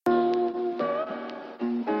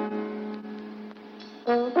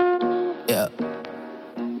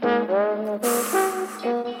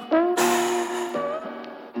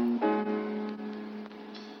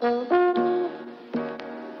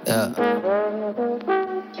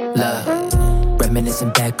Look,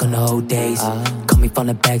 reminiscing back on the old days. Call me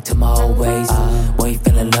falling back to my old ways. When you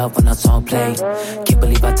fell in love when our song played. Can't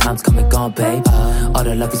believe our time's come and gone, babe. All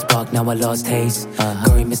the love is sparked, now I lost taste.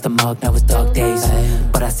 Girl, you missed the mark, now it's dark days.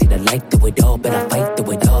 But I see the light through it all, but I fight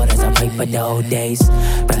through it all as I fight for the old days.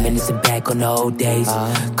 Reminiscing back on the old days.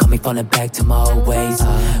 Call me falling back to my old ways.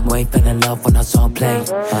 When you fell in love when our song played.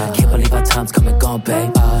 Can't believe our time's come and gone,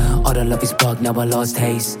 babe. All the love is sparked, now I lost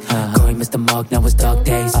taste. Girl, you missed the mark, now it's dark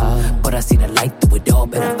days. But I see the light through it all,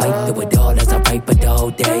 but I fight through it all as I fight for the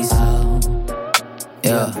old days.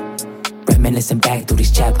 Yeah. Reminiscing back through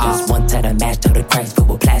these chapters. One time I matched all the cracks filled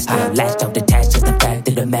with plaster. Latched off detached, just the fact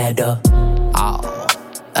of the matter.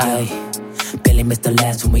 Ay, barely missed the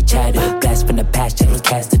last when we chatted. Blast from the past, shadows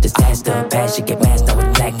cast a disaster. Passion get masked, I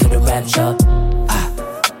was black to the rapture.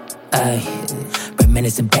 Ay,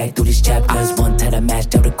 reminiscing back through these chapters. One time I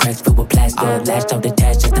matched all the cracks filled with plaster. Latched off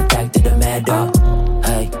detached, just the fact of the matter.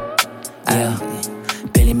 Ay, yeah.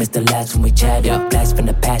 Barely missed the last when we chatted. Blast from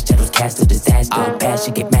the past, shadows cast a disaster.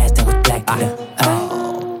 Passion get masked, I was black to the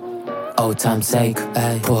old time's sake,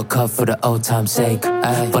 pour a cup for the old time's sake,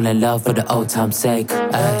 fall in love for the old time's sake,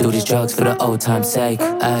 do these drugs for the old time's sake,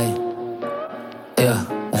 yeah,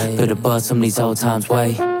 feel the buzz from these old times,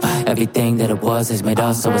 way, everything that it was has made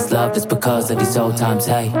us, so it's love just because of these old times,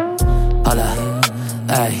 hey, holla,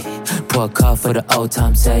 pour a cup for the old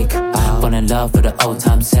time's sake, fall in love for the old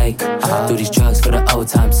time's sake, do these drugs for the old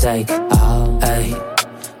time's sake,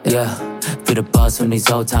 yeah. Feel the buzz from these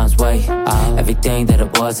old times, way. Everything that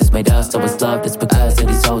it was has made us, so it's love just because of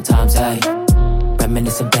these old times, hey.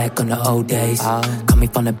 Reminiscing back on the old days. Call me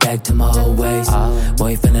falling back to my old ways.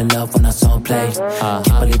 When you fell in love when our song played.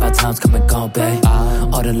 Can't believe our time's come and gone, babe.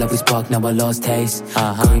 All the love we sparked, now I lost taste.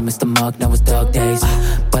 Girl, you missed the mark, now it's dark days.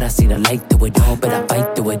 But I see the light through it all, but I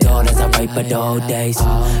fight through it all as I write for the old days.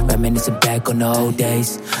 Reminiscing back on the old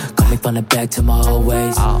days. Call me falling back to my old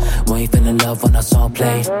ways. When you fell in love when our song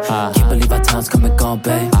played. Can't believe our time's come and gone,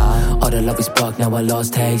 babe. All the love we sparked, now I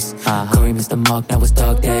lost taste. Girl, you missed the mark, now it's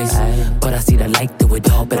dark days. But I see the light through it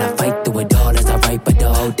all, but I fight through it all as I write for the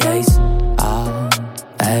old days.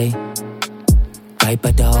 Ay, write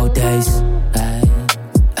for the old days. Ay,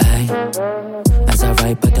 as I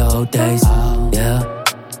write for the old days. Yeah,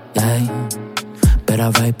 ay, but I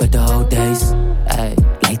write for the old days. Ay,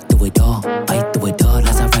 light through it all, fight through it all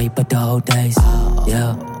as I write for the old days.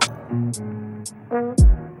 Yeah.